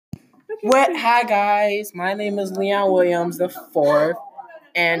Hi guys, my name is Leon Williams the fourth,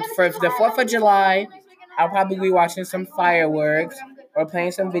 and for the 4th of July, I'll probably be watching some fireworks or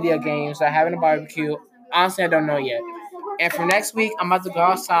playing some video games or having a barbecue. Honestly, I don't know yet. And for next week, I'm about to go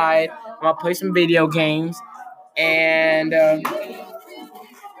outside. I'm gonna play some video games and Okay.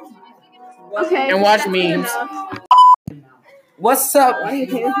 and watch that's good memes. enough. What's up? Why are you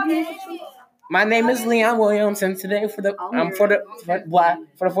paying? My name is Leon Williams, and today for the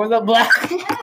 4th of Black.